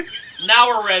Now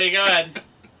we're ready. Go ahead.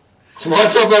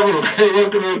 What's up, everybody?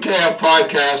 Welcome to the KF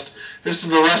Podcast. This is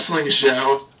the wrestling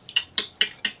show.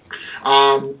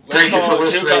 Thank you for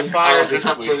listening. If you're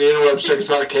constantly on the interwebs, check us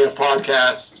out at KF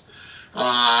Podcast.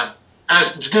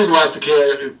 Google out the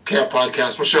KF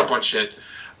Podcast. We'll show up on shit.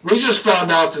 We just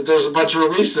found out that there's a bunch of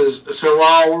releases, so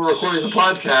while we're recording the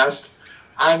podcast,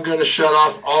 I'm going to shut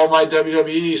off all my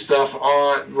WWE stuff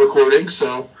on recording,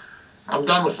 so I'm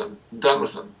done with them.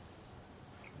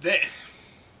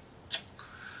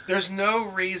 There's no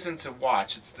reason to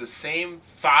watch. It's the same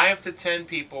 5 to 10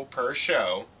 people per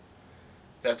show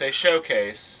that they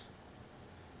showcase,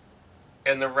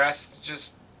 and the rest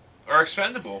just are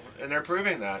expendable, and they're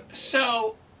proving that.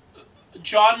 So,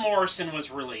 John Morrison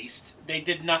was released. They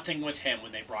did nothing with him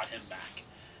when they brought him back.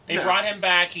 They brought him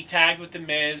back. He tagged with The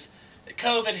Miz.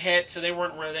 COVID hit, so they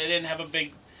didn't have a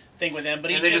big thing with him. But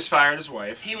they just fired his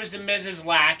wife. He was The Miz's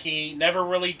lackey. Never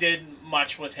really did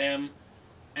much with him,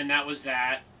 and that was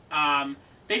that.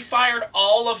 They fired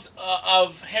all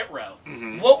of Hit Row.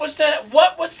 Mm-hmm. What was that?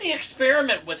 What was the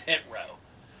experiment with Hit Row?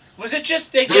 Was it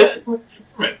just they get?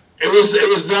 It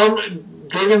was them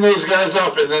bringing those guys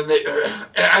up, and then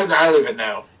I don't even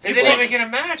know. They didn't even get a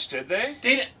match, did they?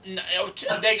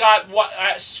 They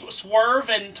got Swerve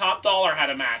and Top Dollar had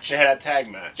a match. They had a tag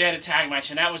match.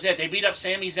 And that was it. They beat up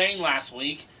Sami Zayn last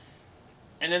week,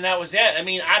 and then that was it. I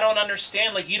mean, I don't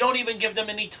understand. Like, you don't even give them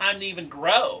any time to even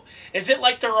grow. Is it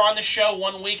like they're on the show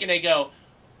one week and they go,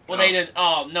 well, they didn't.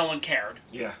 Oh, no one cared.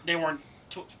 Yeah. They weren't.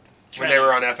 When they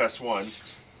were on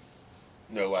FS1,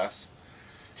 no less.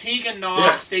 Tegan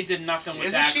Nox, they did nothing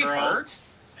with that girl. Isn't she hurt?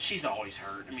 She's always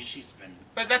hurt. I mean, she's been...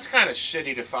 But that's kind of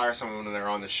shitty to fire someone when they're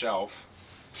on the shelf.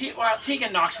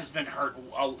 Tegan Nox has been hurt.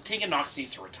 Tegan Nox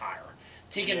needs to retire.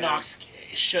 Tegan Nox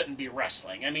shouldn't be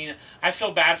wrestling. I mean, I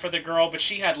feel bad for the girl, but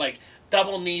she had, like,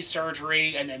 double knee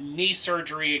surgery and then knee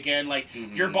surgery again. Like,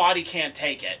 your body can't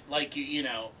take it. Like,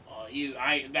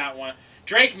 that one...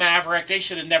 Drake Maverick, they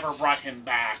should have never brought him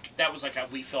back. That was like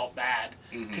we felt bad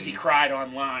because he cried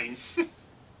online.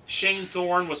 Shane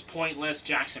Thorne was pointless.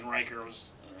 Jackson Riker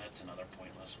was that's another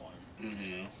pointless one.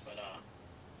 Mm-hmm. But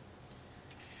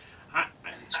I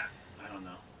don't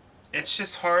know. It's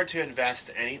just hard to invest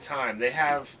any time. They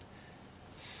have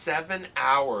 7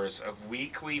 hours of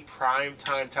weekly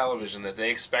primetime television that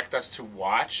they expect us to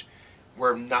watch,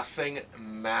 where nothing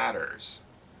matters.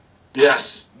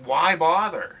 Yes. Why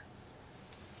bother?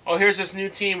 Oh, here's this new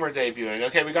team we're debuting.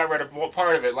 Okay, we got rid of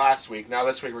part of it last week. Now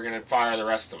this week we're going to fire the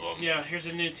rest of them. Yeah, here's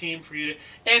a new team for you to...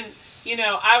 And,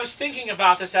 I was thinking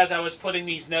about this as I was putting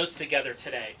these notes together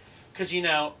today. Because,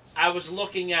 I was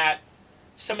looking at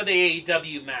some of the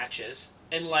AEW matches.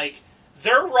 And, like,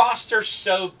 their roster's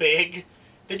so big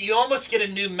that you almost get a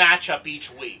new matchup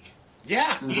each week.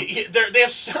 Yeah. They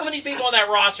have so many people on that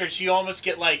roster, so you almost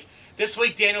get, like... This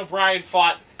week, Daniel Bryan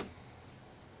fought...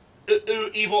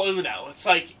 Evil Uno. It's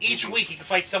like each week you can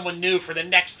fight someone new for the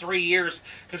next 3 years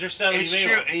because there's so many people. It's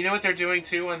true. And you know what they're doing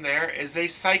too on there is they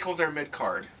cycle their mid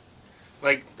card.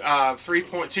 Like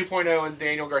 2.0 and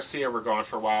Daniel Garcia were gone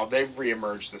for a while. They've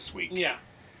reemerged this week. Yeah.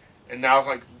 And now it's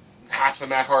like half the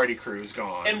Matt Hardy crew is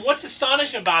gone. And what's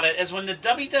astonishing about it is when the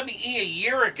WWE a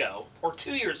year ago or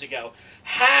 2 years ago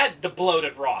had the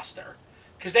bloated roster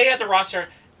because they had the roster.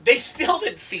 They still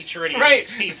didn't feature any of these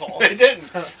people. They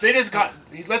didn't. They just got...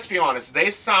 Let's be honest.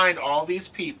 They signed all these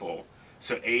people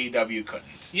so AEW couldn't.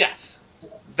 Yes.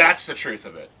 That's the truth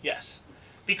of it. Yes.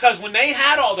 Because when they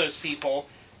had all those people,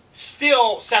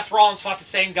 still Seth Rollins fought the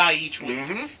same guy each week.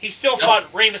 Mm-hmm. He still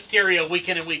fought Rey Mysterio week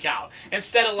in and week out.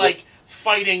 Instead of,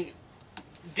 fighting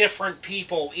different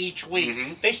people each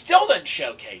week, they still didn't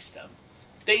showcase them.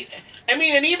 And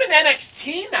even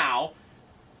NXT now...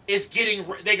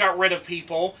 they got rid of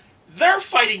people. They're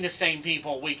fighting the same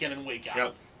people week in and week out.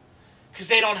 Yep. Because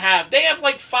they have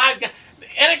like 5 guys.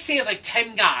 NXT has like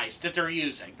 10 guys that they're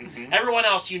using. Mm-hmm. Everyone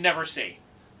else you never see.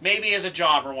 Maybe as a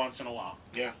jobber once in a while.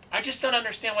 Yeah. I just don't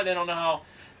understand why they don't know how.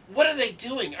 What are they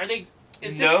doing?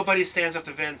 Nobody stands up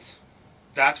to Vince.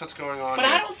 That's what's going on. But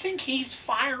I don't think he's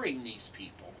firing these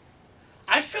people.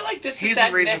 I feel like this is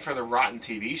that the reason for the rotten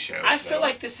TV shows. I feel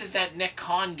like this is that Nick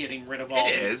Khan getting rid of all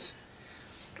It is.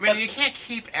 I mean, you can't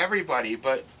keep everybody,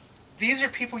 but these are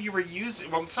people you were using.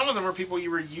 Well, some of them are people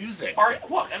you were using.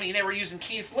 They were using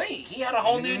Keith Lee. He had a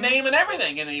whole new name and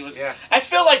everything, and he was... Yeah. I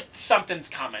feel like something's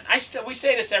coming. We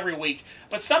say this every week,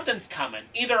 but something's coming.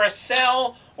 Either a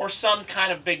sell or some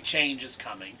kind of big change is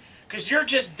coming. Because you're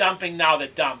just dumping now the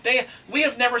dump. We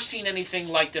have never seen anything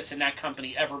like this in that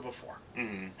company ever before.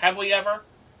 Mm-hmm. Have we ever?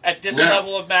 At this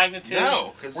level of magnitude?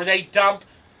 No. Where they dump...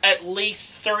 at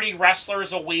least 30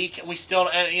 wrestlers a week, and we still,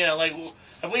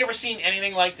 Have we ever seen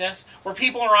anything like this? Where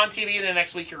people are on TV and the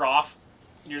next week you're off?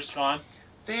 And you're just gone?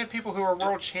 They had people who were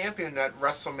world champion at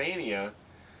WrestleMania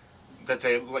that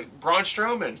they, like, Braun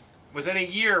Strowman, within a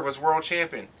year was world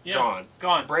champion. Yeah,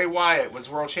 gone. Bray Wyatt was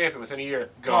world champion within a year.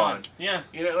 Gone. Yeah.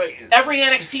 You know, like... Every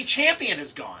NXT champion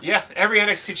is gone. Yeah, every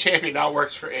NXT champion now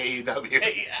works for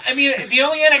AEW. I mean, the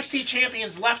only NXT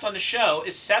champions left on the show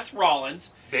is Seth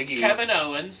Rollins, Big E. Kevin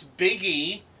Owens, Big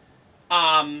E,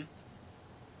 Sami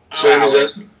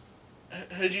Zayn.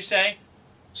 who'd you say?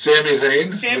 Sami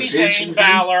Zayn. Sami Zayn,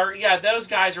 Balor. Yeah, those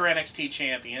guys are NXT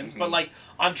champions. But, like,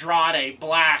 Andrade,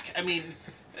 Black, I mean,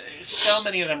 so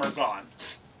many of them are gone.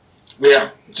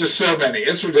 Yeah, just so many.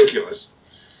 It's ridiculous.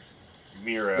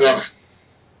 Miro. Yeah.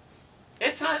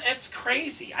 It's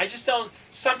crazy. I just don't...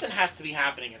 Something has to be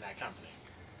happening in that company.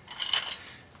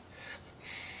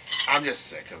 I'm just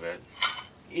sick of it.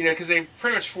 You know, because they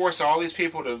pretty much force all these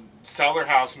people to sell their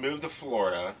house, move to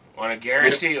Florida on a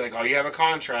guarantee, like, oh, you have a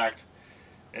contract.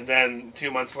 And then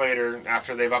 2 months later,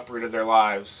 after they've uprooted their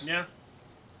lives. Yeah.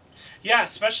 Yeah,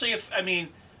 especially if, I mean,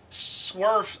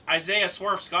 Isaiah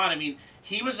Swerve Scott, I mean,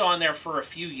 he was on there for a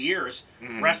few years,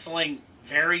 wrestling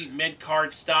very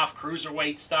mid-card stuff,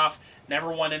 cruiserweight stuff,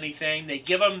 never won anything. They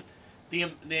give him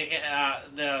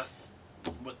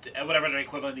whatever the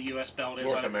equivalent of the U.S. belt is.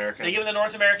 North American. They give him the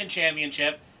North American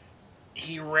Championship.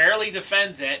 He rarely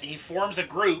defends it. He forms a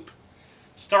group,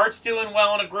 starts doing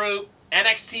well in a group.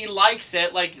 NXT likes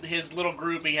it, like his little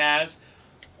group he has.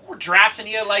 We're drafting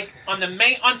you like on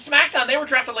SmackDown. They were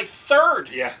drafted like third.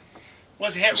 Yeah,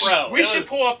 was Hit Row. We should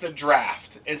pull up the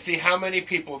draft and see how many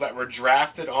people that were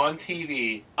drafted on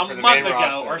TV a month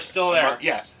ago are still there.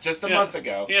 Yes, just a month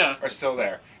ago. Yeah, are still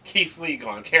there. Keith Lee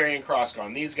gone, Karrion Kross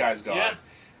gone. These guys gone. Yeah,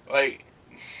 like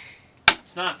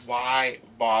it's nuts. Why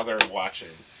bother watching?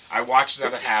 I watch it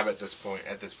out of habit. At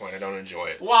this point, I don't enjoy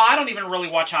it. Well, I don't even really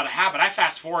watch out of habit. I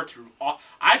fast forward through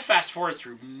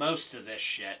most of this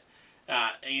shit.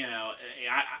 You know,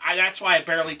 that's why I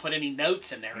barely put any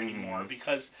notes in there anymore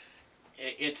because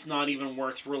it's not even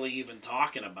worth really even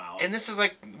talking about. And this is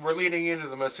like we're leading into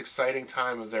the most exciting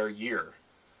time of their year.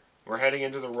 We're heading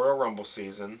into the Royal Rumble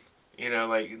season. You know,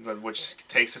 like which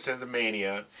takes us into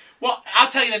Mania. Well, I'll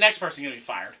tell you the next person going to be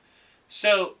fired.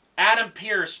 So Adam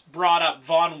Pearce brought up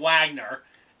Von Wagner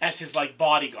as his like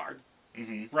bodyguard,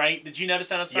 right? Did you notice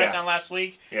that on SmackDown last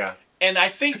week? Yeah. And I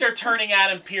think they're turning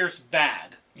Adam Pearce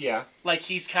bad. Yeah. Like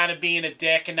he's kind of being a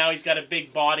dick, and now he's got a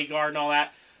big bodyguard and all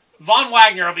that. Von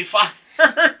Wagner will be fired.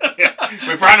 Yeah.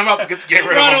 We brought him up. Get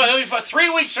rid of him. 3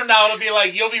 weeks from now, it'll be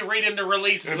like you'll be reading the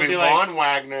releases. It'll be Von like,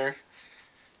 Wagner.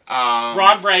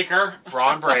 Braun Breaker.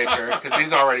 Because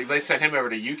he's already... They sent him over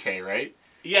to UK, right?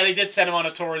 Yeah, they did send him on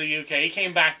a tour of the UK. He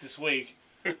came back this week.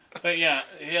 But yeah,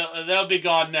 they'll be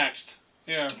gone next.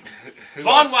 Yeah.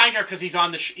 Von Wagner, because he's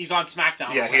on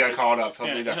SmackDown. Yeah, he got called up.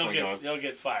 He'll be definitely gone. He'll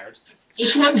get fired.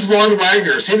 Which one's Von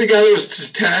Wagner? Is he the guy that was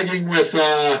just tagging with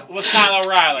Kyle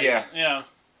O'Reilly? Yeah. Yeah.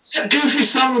 That goofy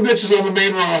son of a bitch is on the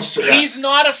main roster. He's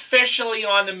not officially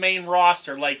on the main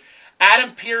roster. Like,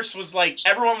 Adam Pearce was like,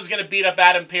 everyone was going to beat up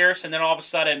Adam Pearce, and then all of a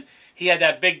sudden, he had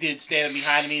that big dude standing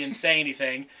behind him. He didn't say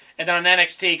anything. And then on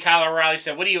NXT, Kyle O'Reilly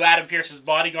said, "What are you, Adam Pearce's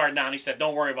bodyguard now?" And he said,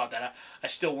 "Don't worry about that. I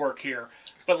still work here."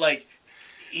 But, like,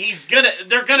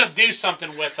 they're going to do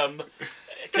something with him.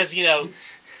 Because, you know,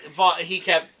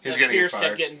 Pearce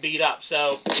kept getting beat up.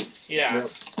 So, yeah.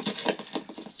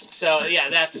 So, yeah,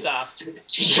 that's...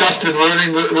 Justin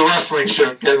ruining the wrestling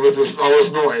show again with all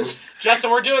this noise.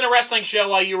 Justin, we're doing a wrestling show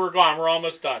while you were gone. We're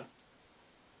almost done.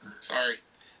 Sorry.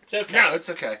 It's okay. No, it's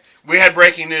okay. We had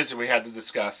breaking news that we had to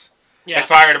discuss. Yeah. They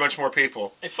fired a bunch more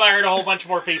people. They fired a whole bunch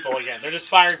more people again. They're just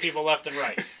firing people left and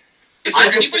right. Is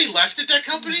there anybody left at that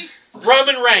company?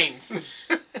 Roman Reigns.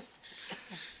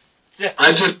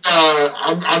 I'm just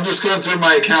going through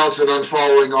my accounts and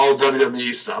unfollowing all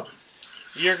WWE stuff.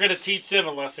 You're going to teach them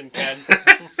a lesson, Ken.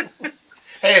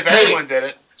 Hey, if everyone did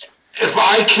it. If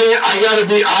I can't,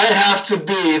 I have to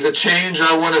be the change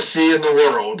I want to see in the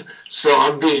world. So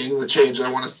I'm being the change I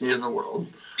want to see in the world.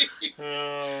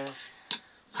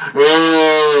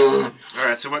 All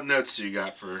right, so what notes do you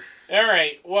got for... All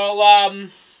right, well,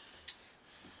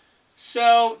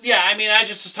 so, yeah, I mean, I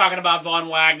just was talking about Von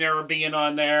Wagner being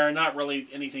on there. Not really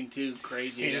anything too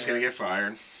crazy. He's just going to get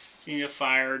fired. He's going to get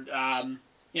fired.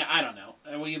 Yeah, I don't know.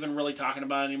 Are we even really talking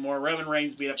about it anymore? Roman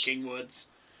Reigns beat up King Woods.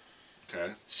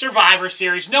 Okay. Survivor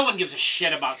Series. No one gives a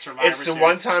shit about Survivor Series. It's the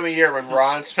one time a year when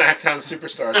Raw and SmackDown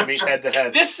superstars meet head to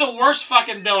head. This is the worst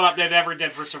fucking build-up they've ever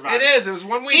did for Survivor. It is. It was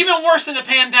 1 week. Even worse than the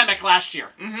pandemic last year.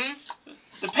 Mm-hmm.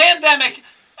 The pandemic,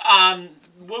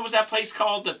 what was that place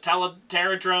called? The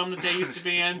Teradrome that they used to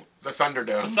be in? The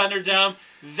Thunderdome. The Thunderdome.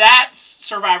 That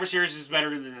Survivor Series is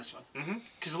better than this one.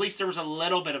 Because at least there was a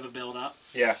little bit of a build-up.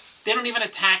 Yeah. They don't even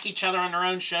attack each other on their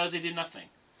own shows. They do nothing.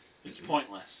 It's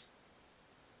pointless.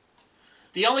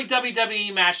 The only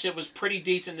WWE match that was pretty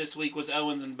decent this week was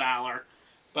Owens and Balor.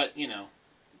 But,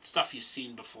 stuff you've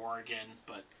seen before again.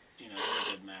 But, not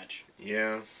a good match.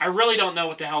 Yeah. I really don't know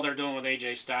what the hell they're doing with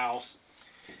AJ Styles.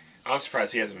 I'm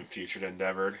surprised he hasn't been featured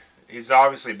endeavored. He's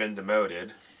obviously been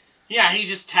demoted. Yeah, he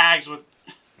just tags with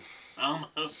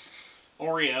almost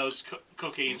Oreos,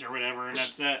 cookies, or whatever, and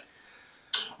that's it.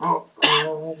 Oh.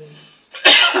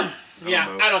 Yeah,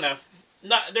 Almost. I don't know.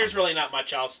 There's really not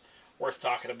much else worth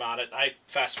talking about it. I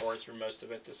fast forward through most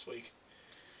of it this week.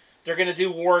 They're going to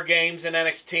do War Games in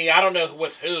NXT. I don't know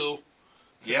with who.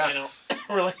 Yeah. They don't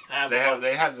really have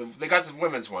They got the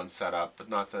women's one set up, but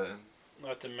not the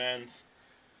men's.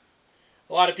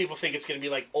 A lot of people think it's going to be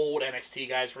like old NXT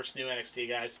guys versus new NXT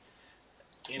guys.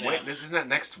 Wait, isn't that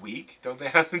next week? Don't they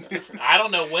have to I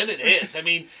don't know when it is. I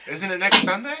mean... Isn't it next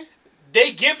Sunday?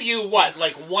 They give you, what,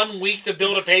 like 1 week to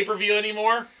build a pay-per-view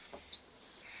anymore?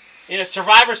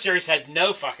 Survivor Series had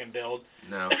no fucking build.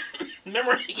 No.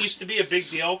 Remember it used to be a big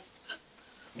deal?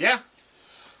 Yeah.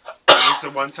 At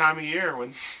least one time a year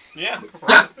when... Yeah.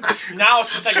 Now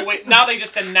it's just like, wait, now they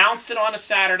just announced it on a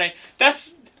Saturday.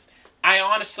 I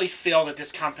honestly feel that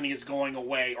this company is going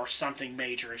away or something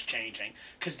major is changing.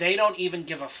 Because they don't even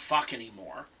give a fuck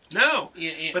anymore. No,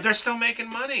 but they're still making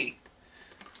money.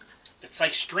 It's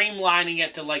like streamlining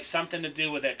it to like something to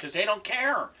do with it. Because they don't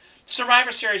care.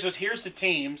 Survivor Series was, here's the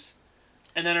teams.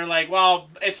 And then they're like, well,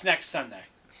 it's next Sunday.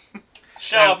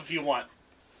 Show up if you want.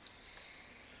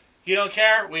 You don't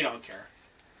care? We don't care.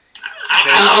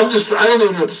 I don't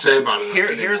even know what to say about it.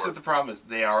 Here's what the problem is.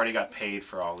 They already got paid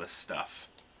for all this stuff.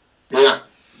 Yeah.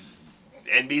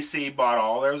 NBC bought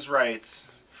all those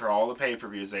rights for all the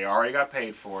pay-per-views. They already got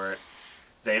paid for it.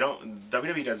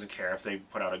 WWE doesn't care if they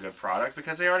put out a good product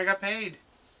because they already got paid.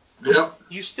 Yep.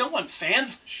 You still want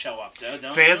fans to show up, though,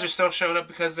 don't you? Fans are still showing up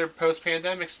because they're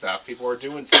post-pandemic stuff. People are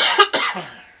doing stuff.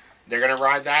 They're going to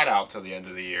ride that out till the end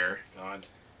of the year. God.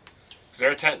 Because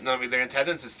their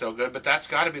attendance is still good, but that's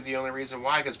got to be the only reason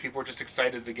why, because people are just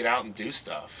excited to get out and do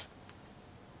stuff.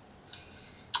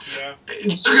 Yeah.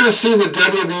 You're going to see the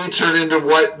WWE turn into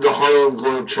what the Harlem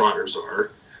Globetrotters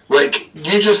are. Like,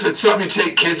 it's something you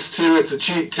take kids to. It's a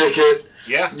cheap ticket.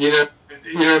 Yeah. You know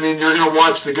what I mean? You're going to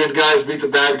watch the good guys beat the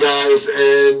bad guys,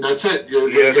 and that's it. You're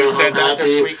going to go home happy.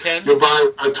 This weekend? You'll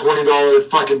buy a $20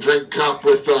 fucking drink cup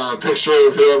with a picture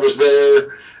of whoever's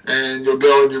there, and you'll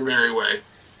go on your merry way.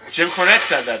 Jim Cornette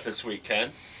said that this week, Ken.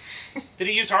 Did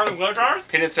he use Harlem Globetrotters?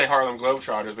 He didn't say Harlem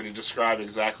Globetrotters, but he described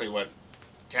exactly what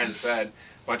Ken said.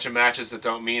 Bunch of matches that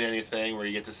don't mean anything, where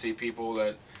you get to see people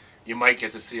that you might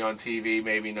get to see on TV,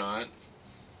 maybe not.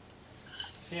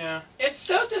 Yeah. It's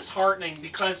so disheartening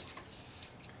because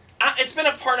it's been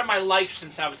a part of my life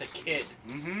since I was a kid.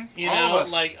 Mm-hmm.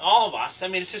 All of us. I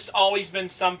mean, it's just always been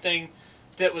something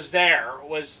that was there.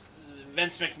 Was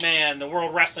Vince McMahon, the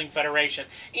World Wrestling Federation.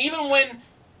 Even when,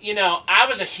 I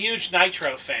was a huge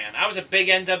Nitro fan. I was a big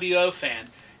NWO fan.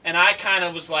 And I kind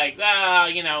of was like, but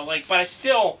I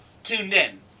still tuned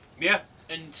in. Yeah.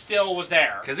 And still was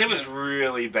there. Because it was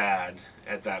really bad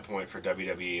at that point for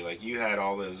WWE. Like, you had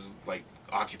all those,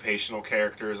 occupational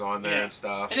characters on there and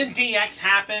stuff. And then DX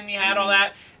happened, you had all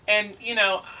that. And,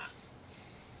 a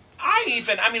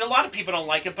lot of people don't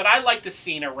like it, but I like the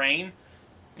Cena reign.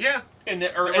 Yeah.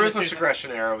 The Ruthless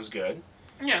Aggression era was good.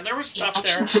 Yeah, there was stuff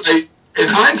there. In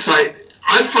hindsight,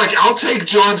 I'll take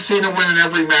John Cena winning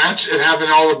every match and having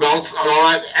all the belts and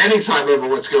all that anytime over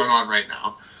what's going on right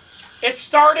now. It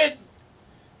started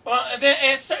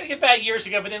to get bad years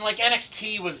ago, but then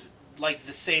NXT was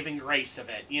the saving grace of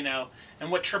it,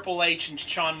 and what Triple H and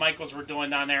Shawn Michaels were doing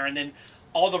down there, and then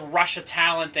all the Russia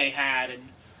talent they had, and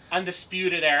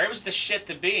Undisputed Era. It was the shit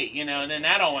to be, and then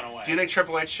that all went away. Do you think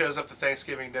Triple H shows up to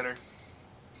Thanksgiving dinner?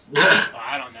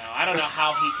 I don't know. I don't know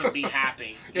how he can be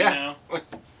happy,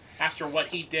 after what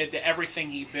he did to everything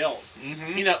he built.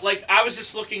 Mm-hmm. I was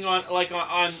just looking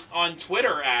on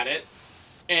Twitter at it,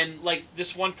 and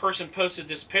this one person posted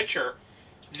this picture.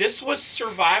 This was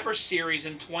Survivor Series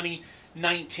in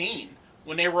 2019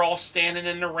 when they were all standing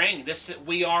in the ring.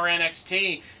 We are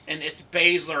NXT, and it's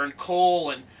Baszler and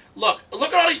Cole, and look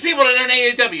at all these people that are in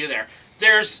AEW there.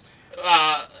 There's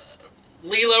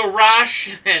Lilo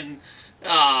Rush and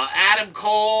Adam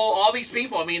Cole, all these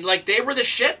people. I mean, they were the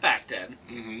shit back then.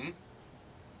 Mm-hmm.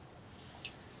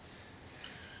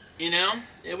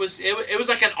 It was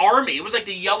like an army. It was like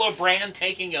the yellow brand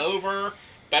taking over,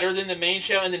 better than the main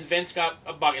show, and then Vince got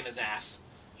a bug in his ass.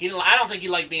 I don't think he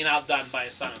liked being outdone by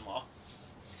his son-in-law.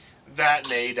 That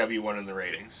and AEW won in the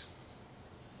ratings.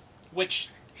 Which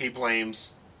he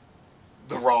blames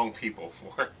the wrong people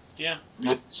for. Yeah.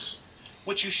 Yes.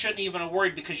 Which you shouldn't even have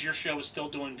worried because your show is still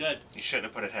doing good. You shouldn't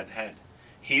have put it head-to-head.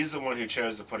 He's the one who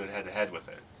chose to put it head-to-head with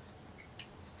it.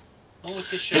 What was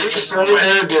his show? He was so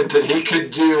arrogant that he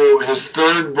could do his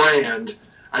third brand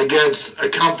against a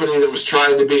company that was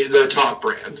trying to be their top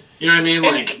brand. You know what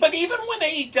I mean? But even when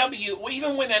AEW,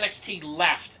 even when NXT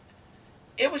left,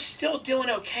 it was still doing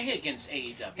okay against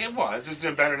AEW. It was. It was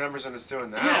doing better numbers than it's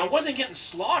doing now. Yeah, it wasn't getting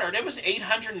slaughtered. It was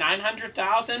 800,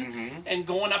 900,000 and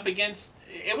going up against...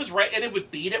 It was right, and it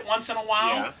would beat it once in a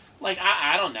while. Yeah. Like,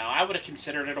 I don't know. I would have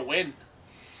considered it a win.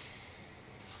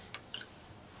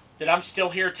 That I'm still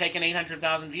here taking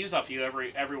 800,000 views off you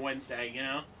every Wednesday, you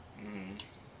know?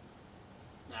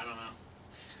 I don't know.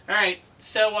 All right,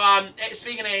 so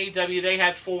speaking of AEW, they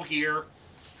had Full Gear.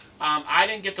 I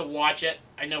didn't get to watch it.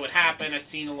 I know it happened. I've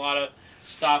seen a lot of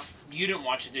stuff. You didn't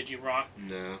watch it, did you, Rock?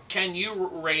 No. Ken, you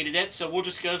rated it, so we'll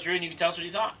just go through and you can tell us what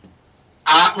you thought.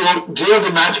 Well, do you have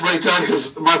the match breakdown?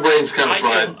 Because my brain's kind of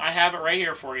fried. I do. I have it right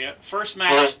here for you. First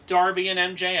match, Darby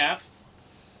and MJF.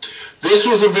 This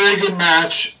was a very good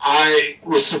match. I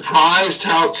was surprised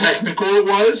how technical it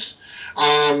was.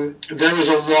 There was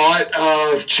a lot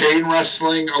of chain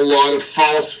wrestling, a lot of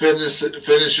false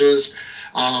finishes,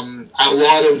 a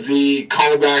lot of the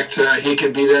callback to he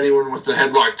can beat anyone with the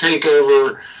headlock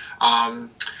takeover. I'm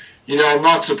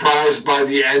not surprised by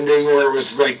the ending where it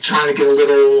was like trying to get a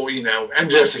little,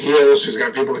 MJF's a heel, so he's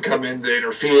got people to come in to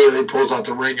interfere. He pulls out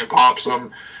the ring and pops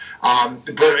them.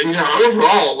 But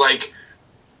overall, like,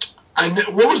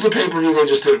 what was the pay-per-view they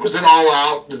just did? Was it All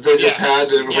Out that they just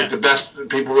had? It was like the best,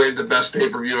 people rated the best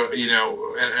pay-per-view, in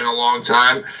a long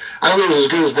time. I don't think it was as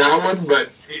good as that one, but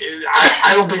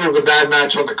I don't think it was a bad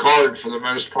match on the card for the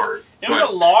most part. It was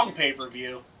a long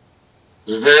pay-per-view. It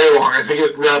was very long. I think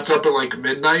it wrapped up at like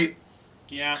midnight.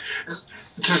 Yeah.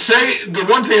 To say, the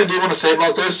one thing I do want to say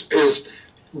about this is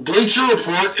Bleacher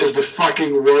Report is the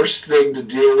fucking worst thing to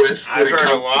deal with. I've heard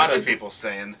a lot of people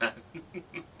saying that.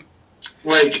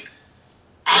 Like,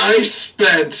 I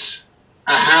spent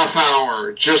a half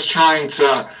hour just trying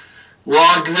to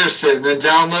log this in, then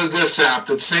download this app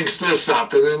that syncs this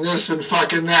up, and then this and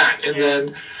fucking that. And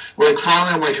then, like,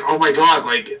 finally I'm like, oh my god,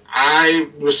 like, I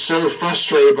was so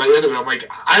frustrated by the end of it. I'm like,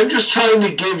 I'm just trying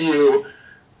to give you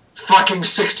fucking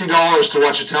 $60 to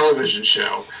watch a television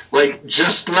show. Like,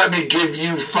 just let me give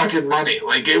you fucking money.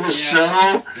 Like, it was so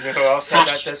You know who else said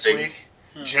that this week?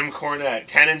 Jim Cornette.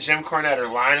 Ken and Jim Cornette are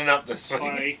lining up this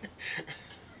week.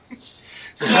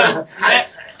 So, I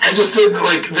just didn't,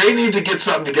 like, they need to get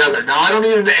something together. Now, I don't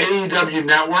need an AEW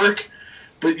network,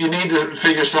 but you need to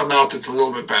figure something out that's a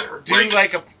little bit better. Do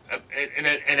like an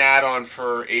add-on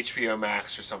for HBO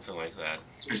Max or something like that.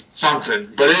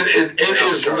 Something. But it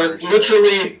is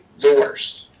literally the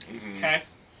worst. Mm-hmm. Okay.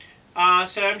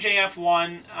 So MJF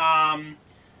won.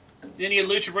 Then you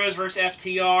had Lucha Bros versus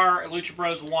FTR. Lucha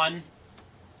Bros won.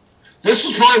 This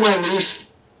was probably my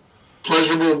least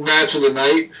pleasurable match of the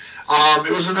night.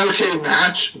 It was an okay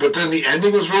match, but then the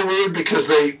ending was real weird because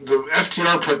the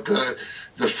FTR put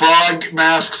the frog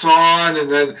masks on, and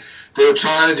then they were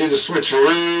trying to do the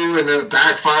switcheroo, and then it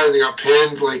backfired, and they got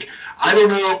pinned. Like, I don't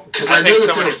know, because I know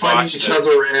that they're fighting each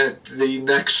other at the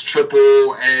next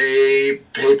AAA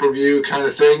pay-per-view kind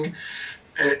of thing.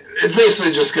 It's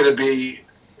basically just going to be,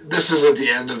 this isn't the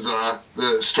end of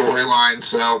the storyline,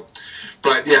 so...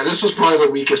 But, yeah, this was probably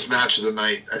the weakest match of the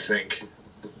night, I think.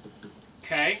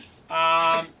 Okay.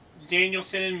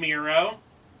 Danielson and Miro.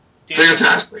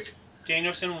 Fantastic.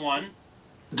 Danielson won.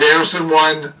 Danielson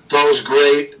won. Thought it was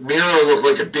great. Miro looked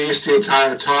like a beast the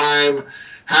entire time.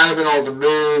 Had him in all the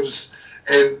moves.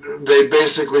 And they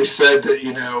basically said that,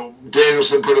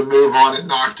 Danielson put a move on and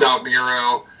knocked out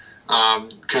Miro.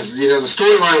 Because, the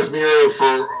storyline with Miro for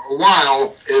a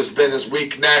while has been his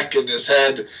weak neck and his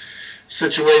head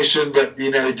situation, but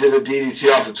he did a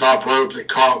DDT off the top rope that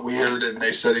caught weird, and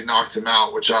they said he knocked him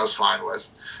out, which I was fine with.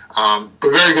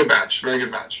 But very good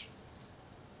match.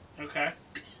 Okay.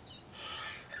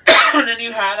 And then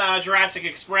you had Jurassic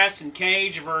Express and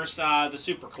Cage versus the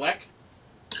Super Click.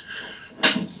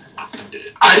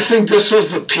 I think this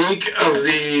was the peak of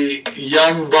the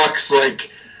Young Bucks, like,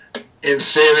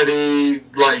 insanity,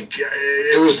 like,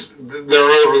 it was their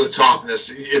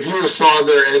over-the-topness. If you would have saw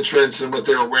their entrance and what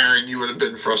they were wearing, you would have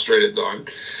been frustrated, Don.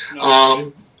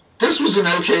 This was an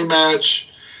okay match.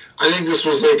 I think this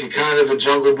was like a kind of a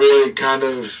Jungle Boy kind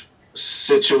of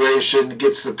situation,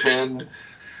 gets the pin.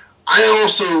 I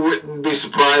also wouldn't be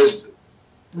surprised,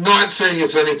 not saying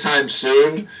it's anytime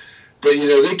soon, but,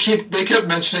 they kept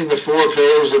mentioning the four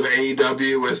pillars of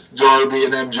AEW with Darby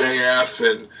and MJF,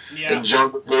 and and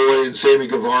Jungle Boy and Sammy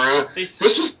Guevara. This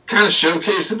was kind of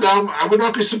showcasing them. I would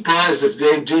not be surprised if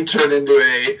they do turn into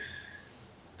a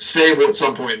stable at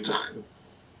some point in time.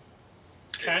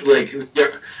 Okay.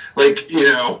 Like you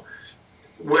know,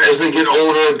 as they get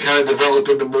older and kind of develop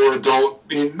into more adult,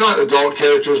 not adult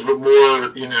characters, but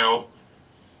more, you know.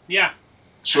 Yeah.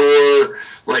 Sure,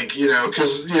 like, you know,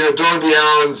 because, you know, Darby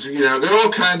Allin's, you know, they're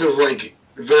all kind of, like,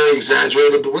 very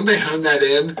exaggerated, but when they hone that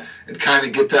in and kind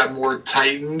of get that more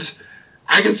tightened,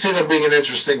 I can see them being an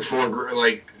interesting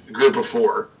group of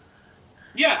four.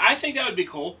 Yeah, I think that would be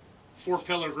cool.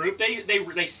 4-pillar group.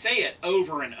 They say it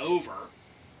over and over.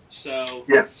 So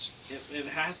yes, it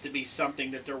has to be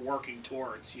something that they're working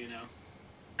towards, you know.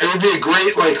 It would be a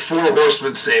great, like,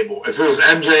 4-horseman stable. If it was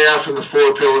MJF and the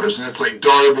 4 pillars, and it's, like,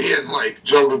 Darby and, like,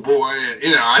 Jungle Boy,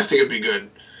 you know, I think it'd be good.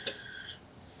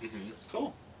 Mm-hmm.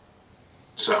 Cool.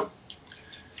 So.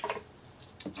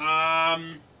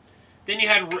 Then you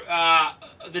had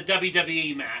the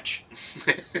WWE match.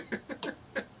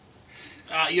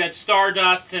 You had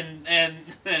Stardust and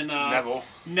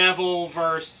Neville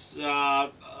versus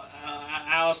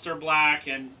Aleister Black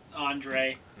and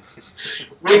Andre.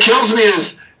 What kills me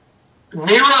is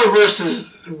Miro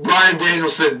versus Bryan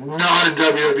Danielson, not a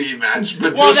WWE match,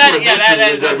 but this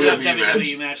is a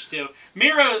WWE match too.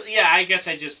 Miro, yeah, I guess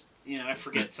I just, you know, I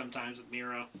forget sometimes with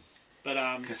Miro, but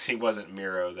because he wasn't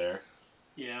Miro there.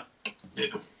 Yeah.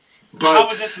 But how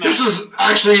was this match? This was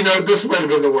actually, you know, this might have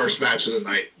been the worst match of the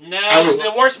night. No,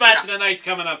 the worst match of the night's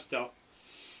coming up still.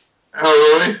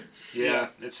 Oh really? Yeah,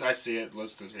 I see it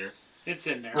listed here. It's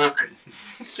in there. Okay.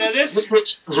 So this is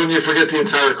when you forget the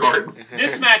entire card.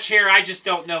 This match here, I just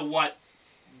don't know what.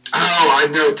 Oh, I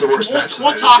know the worst match.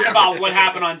 We'll talk about what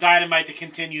happened on Dynamite to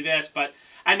continue this, but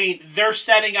I mean, they're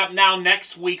setting up now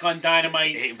next week on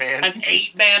Dynamite an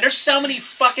 8-man. There's so many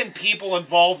fucking people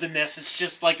involved in this. It's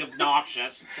just like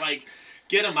obnoxious. It's like,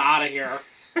 get them out of here.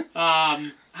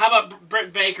 How about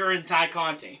Britt Baker and Ty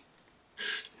Conti?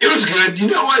 It was good. You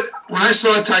know what? When I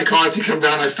saw Ty Conti come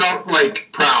down, I felt, like,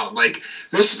 proud. Like,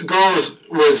 this girl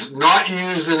was not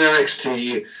used in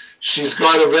NXT. She's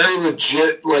got a very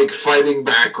legit, like, fighting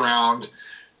background.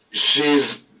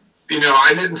 She's, you know,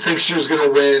 I didn't think she was going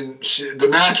to win. The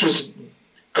match was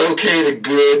okay to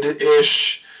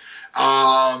good-ish.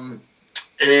 And,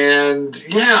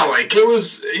 yeah, like, it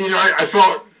was, you know, I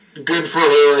felt good for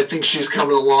her. I think she's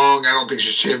coming along. I don't think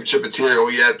she's championship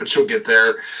material yet, but she'll get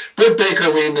there. Britt Baker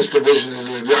leading this division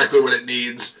is exactly what it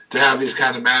needs to have these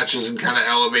kind of matches and kind of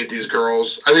elevate these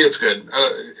girls. I think it's good.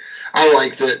 I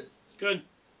liked it. Good.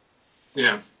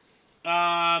 Yeah.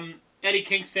 Eddie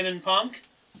Kingston and Punk?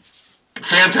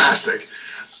 Fantastic.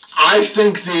 I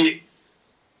think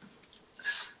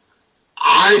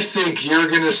you're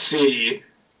going to see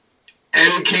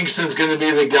Eddie Kingston's going to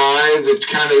be the guy that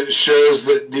kind of shows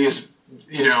that these,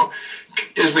 you know,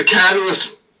 is the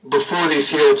catalyst before these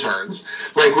heel turns.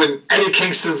 Like when Eddie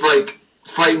Kingston's like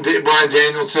fighting Bryan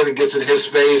Danielson and gets in his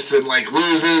face and like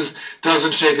loses,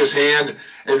 doesn't shake his hand,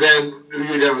 and then,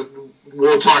 you know,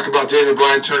 we'll talk about Daniel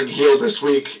Bryan turning heel this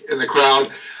week in the crowd.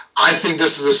 I think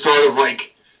this is the start of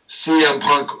like CM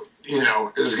Punk, you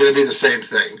know, is going to be the same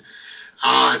thing.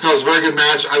 I thought it was a very good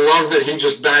match. I love that he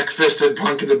just back-fisted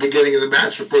Punk at the beginning of the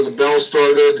match before the bell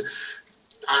started.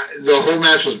 The whole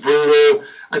match was brutal.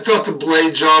 I thought the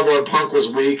blade job on Punk was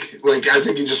weak. Like, I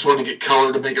think he just wanted to get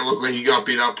color to make it look like he got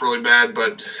beat up really bad.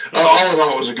 But all in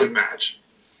all, it was a good match.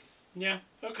 Yeah,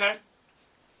 okay.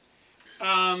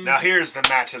 Now here's the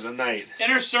match of the night.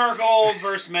 Inner Circle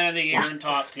versus Men of the Year and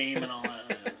Top Team and all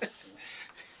that.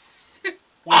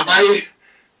 I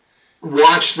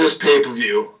watched this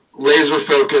pay-per-view. Laser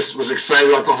focused, was excited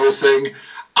about the whole thing.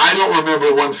 I don't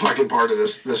remember one fucking part of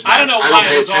this match. I don't know why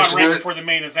it was on right before the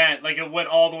main event. Like, it went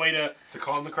all the way to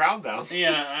calm the crowd down.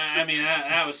 Yeah, I mean,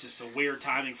 that was just a weird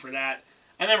timing for that.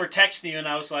 I remember texting you, and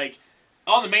I was like,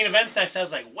 oh, the main event's next. I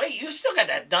was like, wait, you still got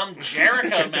that dumb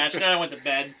Jericho match. Then I went to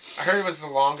bed. I heard it was the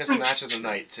longest match of the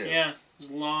night, too. Yeah, it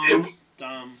was long. It was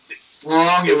dumb. It's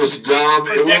long. It was dumb.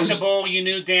 Predictable. You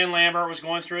knew Dan Lambert was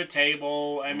going through a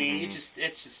table. I mean, it's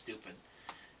just stupid.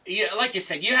 Like you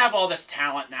said, you have all this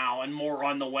talent now and more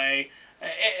on the way.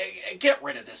 Get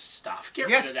rid of this stuff. Get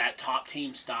rid of that top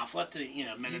team stuff. Let the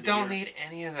men. You don't need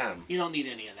any of them. You don't need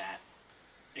any of that.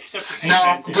 Except for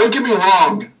now, don't get me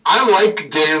wrong. I like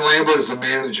Dan Lambert as a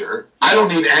manager. I don't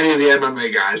need any of the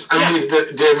MMA guys. I don't need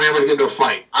Dan Lambert to get into a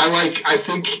fight. I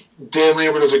think Dan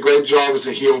Lambert does a great job as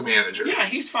a heel manager. Yeah,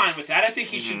 he's fine with that. I think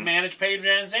he should manage Paige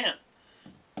Van Zandt.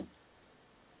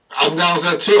 I'm down with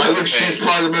that too. I think she's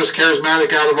probably the most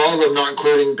charismatic out of all of them, not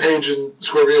including Paige and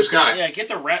Scorpio Sky. Yeah, get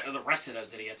the rest of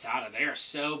those idiots out of there.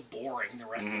 So boring, the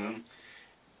rest of them.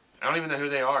 I don't even know who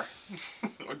they are.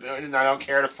 And I don't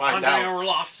care to find Andre out.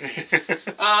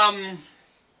 Arlovsky.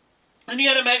 And you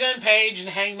had Omega and Page and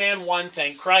Hangman won,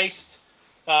 thank Christ.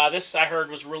 This, I heard,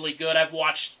 was really good. I've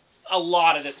watched a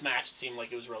lot of this match. It seemed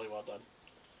like it was really well done.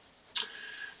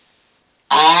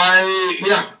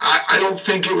 I don't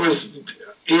think it was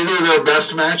either of their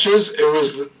best matches. It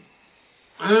was,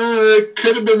 it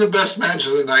could have been the best match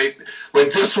of the night.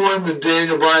 Like this one, the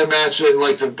Daniel Bryan match and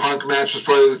like the Punk match was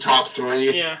probably the top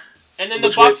three. Yeah. And then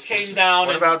the Bucks came down.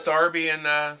 What about Darby and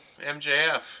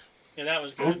MJF? Yeah, that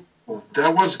was good.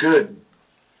 That was good.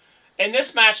 In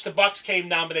this match, the Bucks came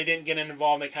down, but they didn't get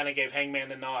involved. They kind of gave Hangman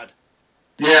the nod.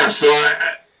 Yeah,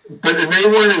 but the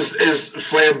main one is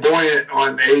flamboyant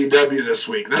on AEW this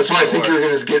week. That's why I think you're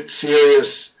going to get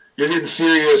serious. You're getting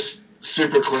serious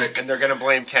Super Click. And they're going to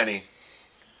blame Kenny.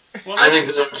 Well, I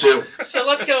think so too. So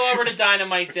let's go over to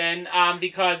Dynamite then,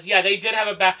 because, yeah, they did have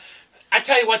a bad... I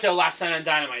tell you what, though, last night on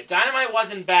Dynamite. Dynamite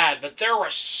wasn't bad, but there were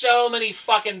so many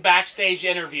fucking backstage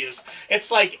interviews. It's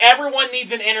like everyone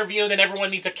needs an interview, then everyone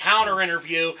needs a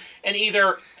counter-interview, and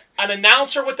either an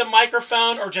announcer with the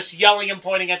microphone or just yelling and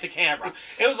pointing at the camera.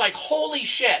 It was like, holy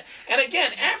shit. And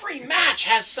again, every match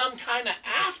has some kind of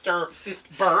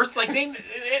afterbirth. Like,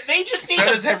 they just need So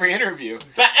does every interview.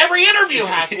 But every interview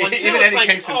has one, too. Even it's Eddie like,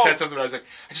 Kingston said something, I was like,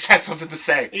 I just had something to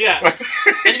say. Yeah.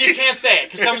 And you can't say it,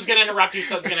 because someone's going to interrupt you,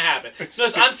 something's going to happen. So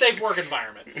it's an unsafe work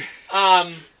environment.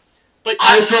 But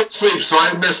I fell asleep, so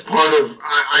I missed part of...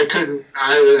 I couldn't...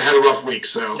 I had a rough week,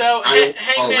 so... So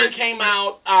Hangman came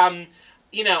out...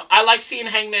 you know, I like seeing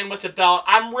Hangman with the belt.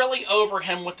 I'm really over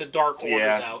him with the Dark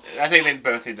Order, though. I think they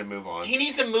both need to move on. He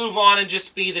needs to move on and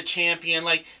just be the champion.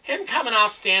 Like, him coming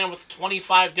out standing with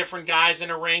 25 different guys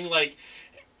in a ring, like,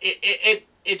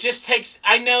 it just takes...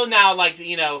 I know now, like,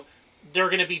 you know, there are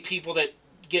going to be people that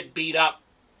get beat up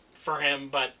for him,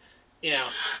 but, you know...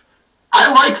 I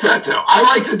like that, though. I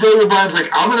like that Daniel Bryan's like,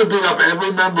 I'm going to beat up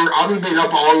every member. I'm going to beat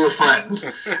up all your friends.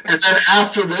 And then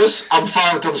after this, I'm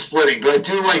fine with them splitting. But I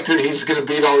do like that he's going to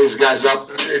beat all these guys up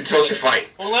until they fight.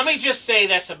 Well, let me just say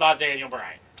this about Daniel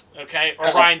Bryan, okay? Or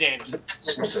Bryan Danielson.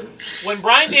 When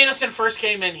Bryan Danielson first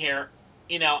came in here,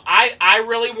 you know, I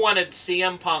really wanted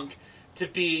CM Punk to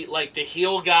be like the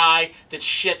heel guy that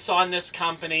shits on this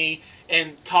company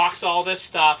and talks all this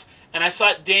stuff. And I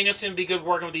thought Danielson would be good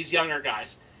working with these younger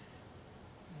guys.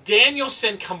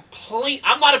 Danielson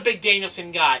I'm not a big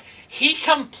Danielson guy. He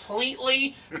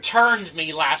completely turned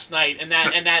me last night in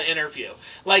that interview.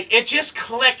 Like, it just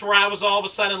clicked where I was all of a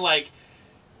sudden like,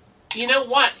 you know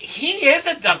what? He is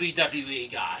a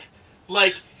WWE guy.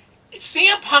 Like,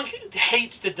 CM Punk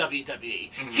hates the WWE.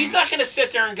 Mm-hmm. He's not going to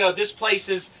sit there and go, this place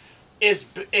is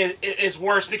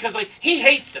worse, because like he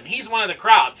hates them. He's one of the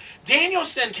crowd.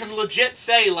 Danielson can legit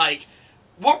say like,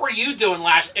 what were you doing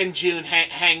in June,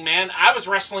 Hangman? I was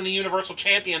wrestling the Universal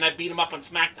Champion. I beat him up on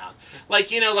SmackDown.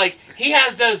 Like, you know, like, he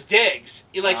has those digs.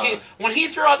 Like, when he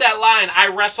threw out that line, I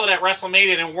wrestled at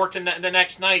WrestleMania and worked the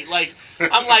next night. Like,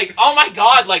 I'm like, oh my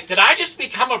God, like, did I just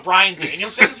become a Bryan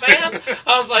Danielson fan?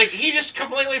 I was like, he just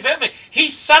completely fit me.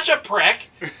 He's such a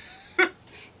prick.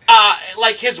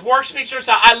 Like, his work speaks for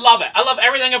itself. I love it. I love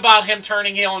everything about him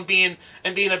turning heel and being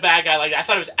a bad guy like that. I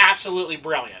thought it was absolutely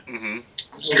brilliant. Mm-hmm.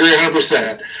 I agree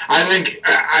 100%. I think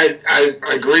I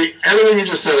agree. Everything you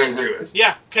just said, I agree with.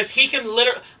 Yeah, because he can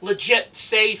legit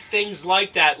say things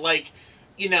like that. Like,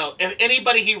 you know, if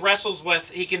anybody he wrestles with,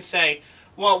 he can say,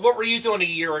 well, what were you doing a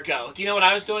year ago? Do you know what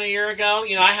I was doing a year ago?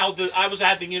 You know, I was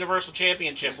at the Universal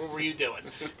Championship. What were you doing?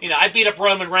 You know, I beat up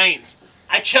Roman Reigns.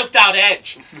 I choked out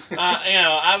Edge. You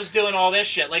know, I was doing all this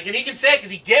shit. Like, and he can say it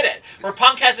because he did it. Where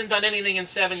Punk hasn't done anything in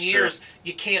 7 years,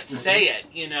 you can't say it.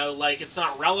 You know, like, it's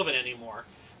not relevant anymore.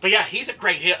 But yeah, he's a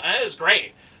great heel. It was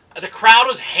great. The crowd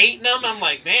was hating him. I'm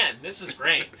like, man, this is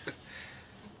great.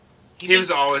 He was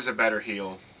always a better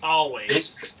heel.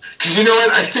 Always. Because you know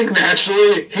what? I think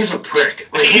naturally, he's a prick.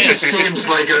 Like, he just seems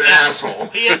like an asshole.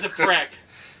 He is a prick.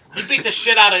 He beat the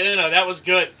shit out of Uno. That was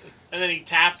good. And then he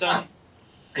tapped him.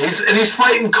 He's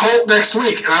fighting Colt next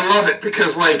week, and I love it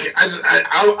because like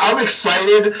I'm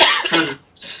excited for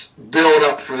this build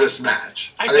up for this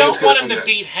match. I don't want him to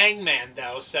beat Hangman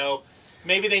though, so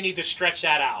maybe they need to stretch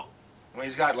that out. Well,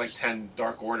 he's got like 10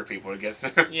 Dark Order people to get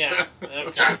through. Yeah,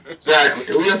 okay.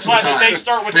 Exactly. We got some time. But if they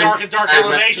start with Dark and Dark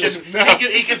Elevation,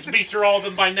 he could be through all of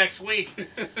them by next week.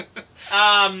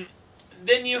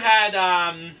 Then you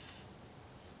had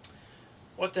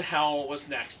what the hell was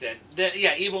next then?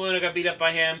 Evil Uno got beat up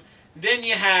by him. Then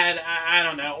you had, I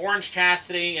don't know, Orange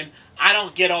Cassidy, and I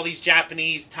don't get all these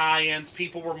Japanese tie-ins.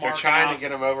 People were marking They're trying out. to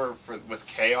get him over with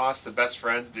Chaos. The Best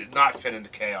Friends did not fit into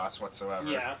Chaos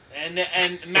whatsoever. Yeah,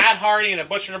 and Matt Hardy and a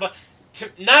Butcher and a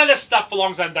None of this stuff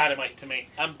belongs on Dynamite to me.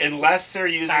 Unless they're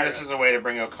using tired this of as a way to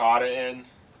bring Okada in,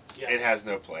 Yeah. it has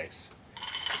no place.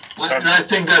 And I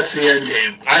think that's the end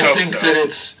game. I hope think so.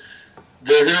 that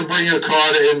they're going to bring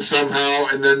Okada in somehow,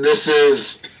 and then this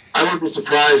is. I wouldn't be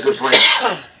surprised if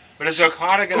But is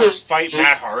Okada going to fight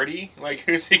Matt Hardy? Like,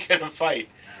 who's he going to fight?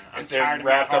 I'm If they're tired of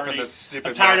wrapped Matt up in Hardy. this stupid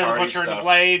I'm tired Matt of the Hardy Butcher and stuff. the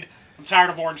Blade. I'm tired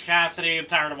of Orange Cassidy. I'm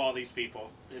tired of all these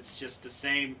people. It's just the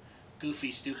same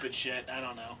goofy, stupid shit. I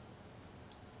don't know.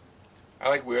 I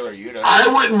like Wheeler Yuta.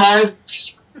 I wouldn't mind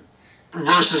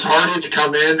versus Hardy to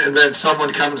come in, and then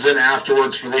someone comes in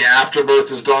afterwards for the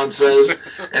afterbirth, as Dawn says,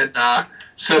 and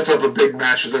sets up a big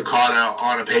match with Okada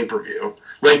on a pay-per-view.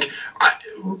 Like,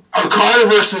 Okada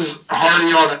versus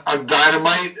Hardy on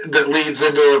Dynamite that leads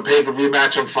into a pay-per-view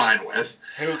match I'm fine with.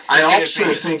 I also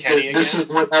think that this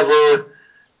is whenever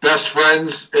best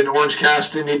friends in Orange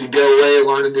Cassidy need to go away and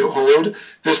learn a new hold.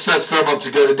 This sets them up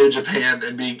to go to New Japan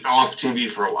and be off TV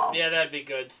for a while. Yeah, that'd be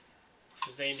good.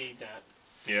 Because they need that.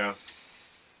 Yeah.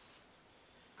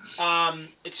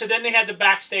 So then they had the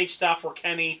backstage stuff where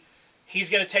Kenny, he's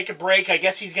going to take a break. I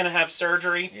guess he's going to have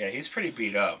surgery. Yeah, he's pretty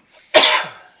beat up.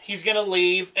 He's going to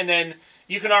leave, and then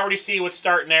you can already see what's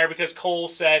starting there because Cole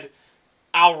said,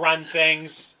 I'll run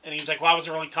things. And he was like, well, I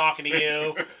wasn't really talking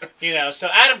to you. So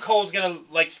Adam Cole's going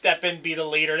to step in, be the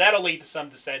leader. That'll lead to some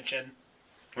dissension.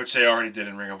 Which they already did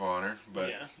in Ring of Honor.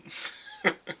 But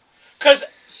Yeah. Because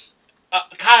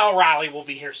Kyle O'Reilly will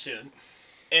be here soon.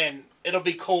 And it'll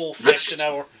be Cole fixing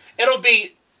over. It'll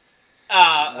be...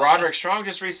 Roderick Strong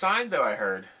just re-signed, though, I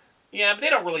heard. Yeah, but they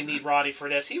don't really need Roddy for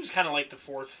this. He was kind of like the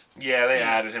fourth. Yeah, they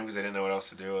added him because they didn't know what else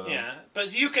to do with him. Yeah,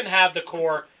 but you can have the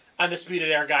core Undisputed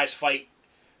Era guys fight,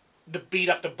 beat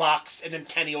up the Bucks, and then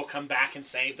Kenny will come back and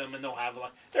save them, and they'll have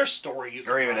their story. You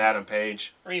can Or even run. Adam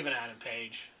Page. Or even Adam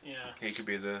Page. Yeah. He could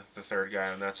be the third guy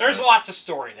on that. There's lots of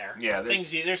story there. Yeah,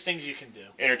 there's things you can do.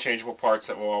 Interchangeable parts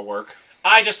that will all work.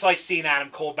 I just like seeing Adam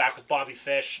Cole back with Bobby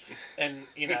Fish, and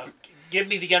give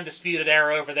me the Undisputed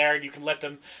Era over there, and you can let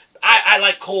them. I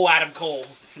like Cole Adam Cole.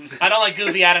 I don't like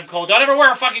goofy Adam Cole. Don't ever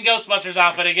wear a fucking Ghostbusters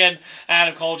outfit again,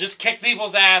 Adam Cole. Just kick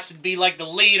people's ass and be like the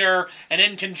leader and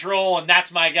in control, and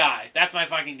that's my guy. That's my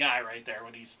fucking guy right there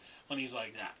when he's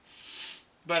like that.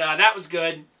 But that was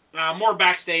good. More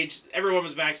backstage. Everyone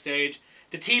was backstage.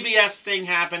 The TBS thing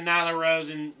happened. Nyla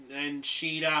Rose and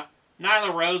Shida.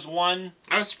 Nyla Rose won.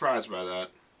 I was surprised by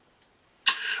that.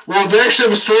 Well, they actually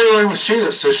have a storyline with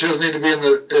Sheeta, so she doesn't need to be in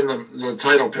the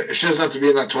title pick. She doesn't have to be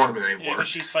in that tournament Yeah, anymore. because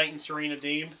she's fighting Serena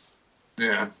Deeb.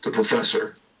 Yeah, the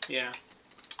professor. Yeah.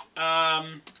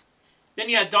 Then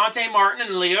you had Dante Martin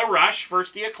and Leo Rush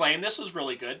versus the Acclaim. This was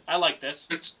really good. I like this.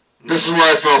 This is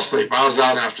where I fell asleep. I was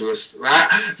out after this.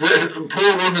 The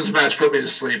poor women's match put me to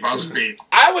sleep. I was beat.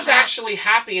 I was actually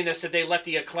happy in this that they let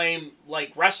the Acclaim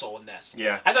wrestle in this.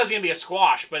 Yeah. I thought it was gonna be a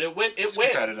squash, but it went.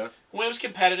 Competitive. When it was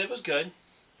competitive, it was good.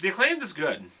 The Acclaimed is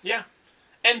good. Yeah.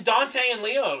 And Dante and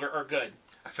Leo are good.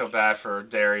 I feel bad for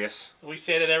Darius. We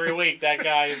say that every week. That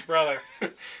guy, his brother.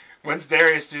 When's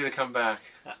Darius due to come back?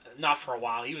 Not for a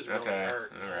while. He was really Okay,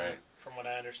 hurt. all right. From what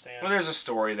I understand. Well, there's a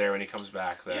story there when he comes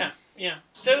back, though. Yeah.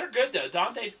 They're good though.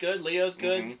 Dante's good. Leo's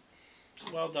good. Mm-hmm.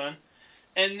 It's well done.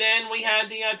 And then we had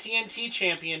the TNT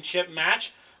Championship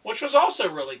match, which was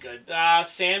also really good.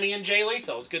 Sammy and Jay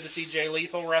Lethal. It's good to see Jay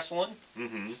Lethal wrestling.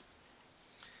 Mm-hmm.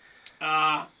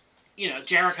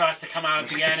 Jericho has to come out at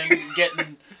the end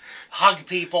and hug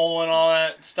people and all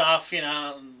that stuff.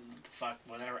 Fuck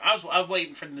whatever. I was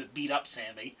waiting for them to beat up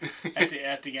Sammy at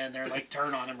the end there,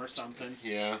 turn on him or something.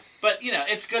 Yeah. But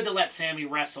it's good to let Sammy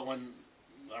wrestle in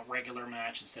a regular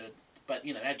match instead of. But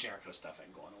that Jericho stuff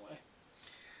ain't going away.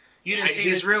 You didn't see.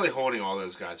 He's really holding all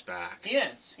those guys back. He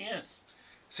is.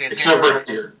 Except for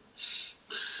Hager.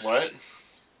 What?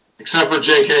 Except for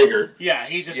Jake Hager. Yeah,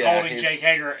 he's just holding Jake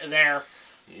Hager there.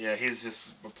 Yeah, he's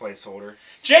just a placeholder.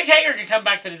 Jake Hager can come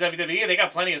back to the WWE. They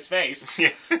got plenty of space. Yeah.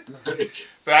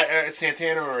 But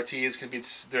Santana or Ortiz could be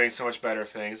doing so much better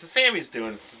things. Sammy's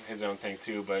doing his own thing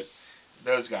too, but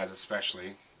those guys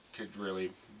especially could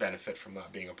really benefit from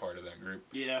not being a part of that group.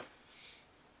 Yeah,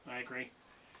 I agree.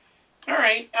 All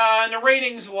right, and the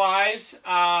ratings-wise,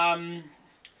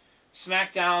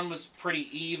 SmackDown was pretty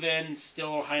even,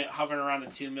 still hovering around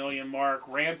the 2 million mark.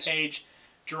 Rampage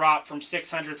dropped from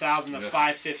 600,000 to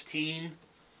 515.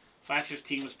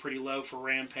 515 was pretty low for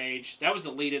Rampage. That was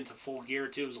the lead into Full Gear,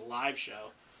 too. It was a live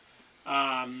show.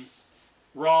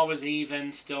 Raw was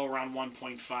even, still around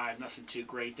 1.5. Nothing too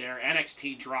great there.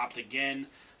 NXT dropped again,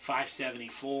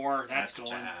 574. That's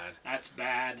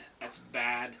bad. That's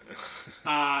bad.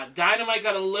 Dynamite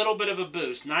got a little bit of a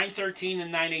boost, 913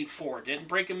 and 984. Didn't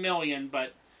break 1 million,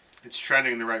 but it's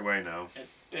trending the right way now.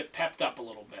 it pepped up a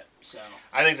little bit. So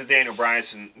I think that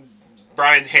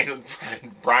Brian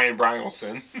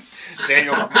Danielson,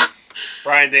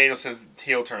 Brian Danielson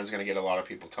heel turn is going to get a lot of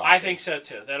people talking. I think so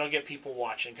too. That'll get people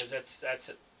watching because that's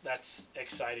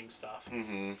exciting stuff.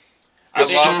 Mm-hmm.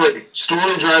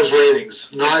 Story drives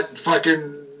ratings, not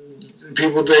fucking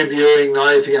people debuting,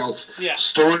 not anything else. Yeah.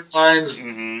 Storylines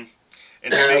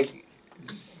and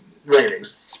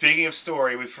ratings. Speaking of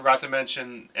story, we forgot to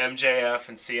mention MJF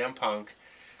and CM Punk.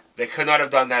 They could not have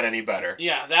done that any better.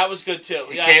 Yeah, that was good too.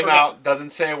 He came out,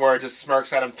 doesn't say a word, just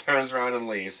smirks at him, turns around and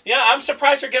leaves. Yeah, I'm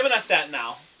surprised they're giving us that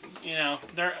now. You know,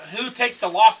 who takes the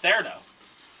loss there though?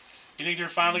 You think they're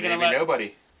finally going to let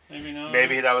nobody. Maybe no.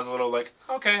 Maybe that was a little like,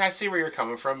 okay, I see where you're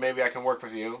coming from. Maybe I can work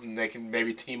with you, and they can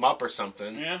maybe team up or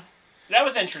something. Yeah, that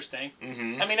was interesting.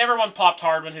 Mm-hmm. I mean, everyone popped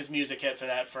hard when his music hit for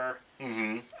that.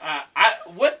 Mm-hmm.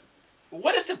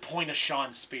 What is the point of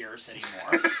Sean Spears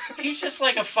anymore? He's just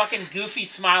like a fucking goofy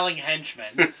smiling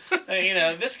henchman. You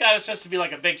know, this guy was supposed to be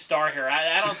like a big star here.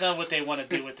 I don't know what they want to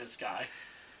do with this guy.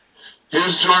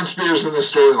 Here's Sean Spears in the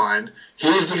storyline.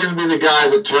 He's going to be the guy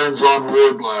that turns on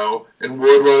Wardlow, and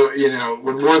Wardlow, you know,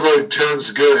 when Wardlow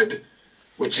turns good,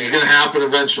 which is going to happen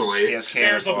eventually.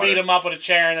 Spears will beat him up with a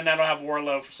chair, and then that'll have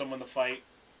Wardlow for someone to fight.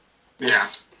 Yeah.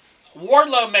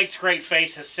 Wardlow makes great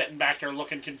faces sitting back there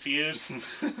looking confused.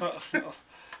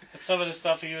 At some of the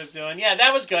stuff he was doing. Yeah,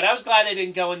 that was good. I was glad they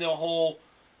didn't go into a whole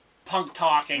Punk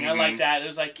talking. I like that. It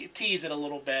was like, tease it a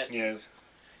little bit. Yes.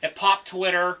 It popped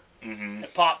Twitter. Mm-hmm.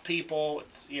 It popped people.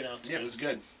 It's good. It was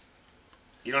good.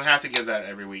 You don't have to give that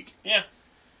every week. Yeah.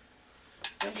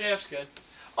 MJF's good.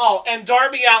 Oh, and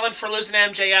Darby Allin for losing to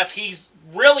MJF, he's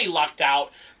really lucked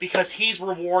out because he's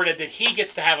rewarded that he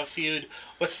gets to have a feud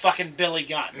with fucking Billy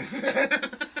Gunn.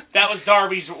 That was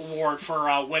Darby's reward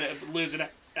for losing.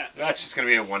 That's just going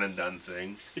to be a one and done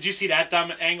thing. Did you see that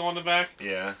dumb angle in the back?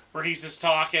 Yeah. Where he's just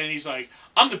talking and he's like,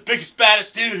 I'm the biggest,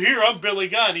 baddest dude here. I'm Billy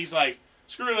Gunn. He's like,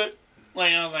 screw it.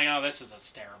 Like, I was like, oh, this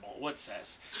is terrible. What's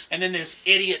this? And then this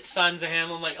idiot sons of him.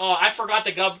 I'm like, oh, I forgot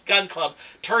the Gun Club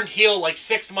turned heel like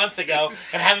 6 months ago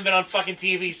and haven't been on fucking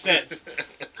TV since.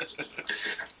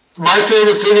 My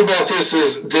favorite thing about this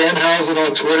is Danhausen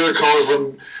on Twitter calls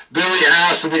them Billy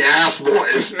Ass and the Ass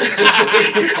Boys.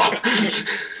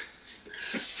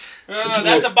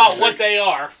 That's about what they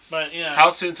are. But yeah. How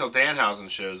soon till Danhausen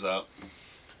shows up?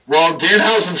 Well,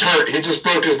 Danhausen's hurt. He just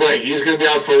broke his leg. He's going to be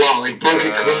out for a while. He broke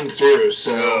it clean through.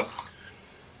 So,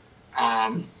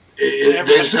 they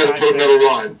just had to put another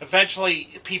run. Eventually,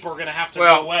 people are going to have to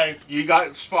go away. You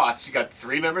got spots. You got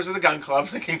 3 members of the Gun Club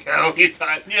that can go.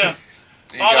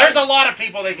 There's a lot of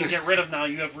people they can get rid of now.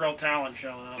 You have real talent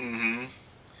showing up. Mm-hmm.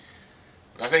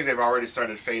 I think they've already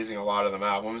started phasing a lot of them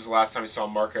out. When was the last time you saw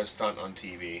Marco Stunt on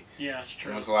TV? Yeah, that's true.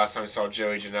 When was the last time you saw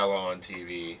Joey Janela on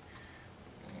TV?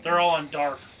 They're all on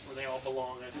Dark, where they all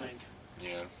belong, I think.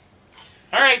 Yeah.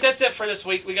 All right, that's it for this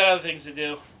week. We got other things to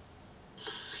do.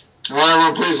 All right,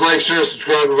 everyone, please like, share,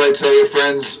 subscribe, invite, tell your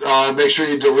friends. Make sure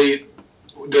you delete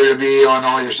WWE on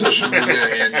all your social media.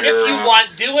 And if you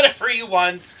want, do whatever you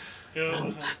want.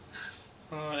 And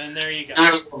there you go.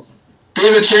 Be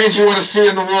the change you want to see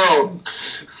in the world.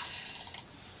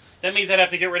 That means I'd have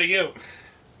to get rid of you.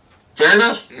 Fair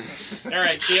enough. All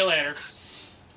right, see you later.